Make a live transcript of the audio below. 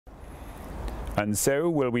and so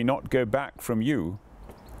will we not go back from you.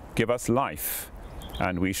 Give us life,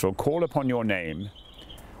 and we shall call upon your name.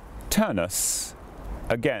 Turn us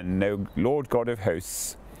again, O Lord God of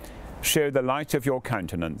hosts. Show the light of your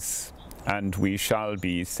countenance, and we shall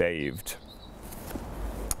be saved.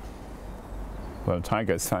 Well,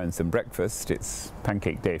 Tiger's found some breakfast. It's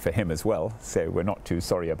pancake day for him as well, so we're not too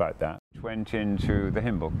sorry about that. Went into the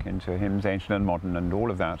hymn book, into hymns ancient and modern and all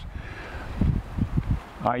of that.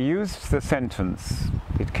 I used the sentence,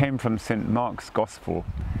 it came from St. Mark's Gospel,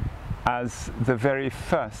 as the very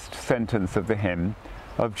first sentence of the hymn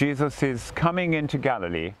of Jesus' coming into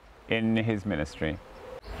Galilee in his ministry.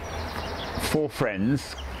 4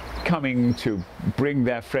 friends coming to bring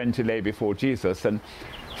their friend to lay before Jesus and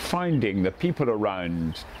finding the people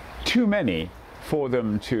around too many for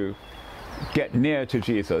them to get near to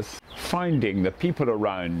Jesus, finding the people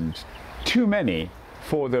around too many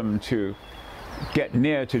for them to get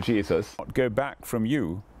near to Jesus. Go back from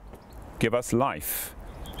you, give us life,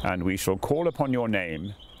 and we shall call upon your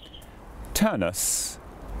name. Turn us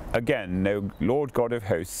again, O Lord God of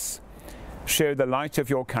hosts. Show the light of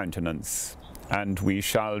your countenance, and we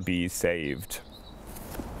shall be saved.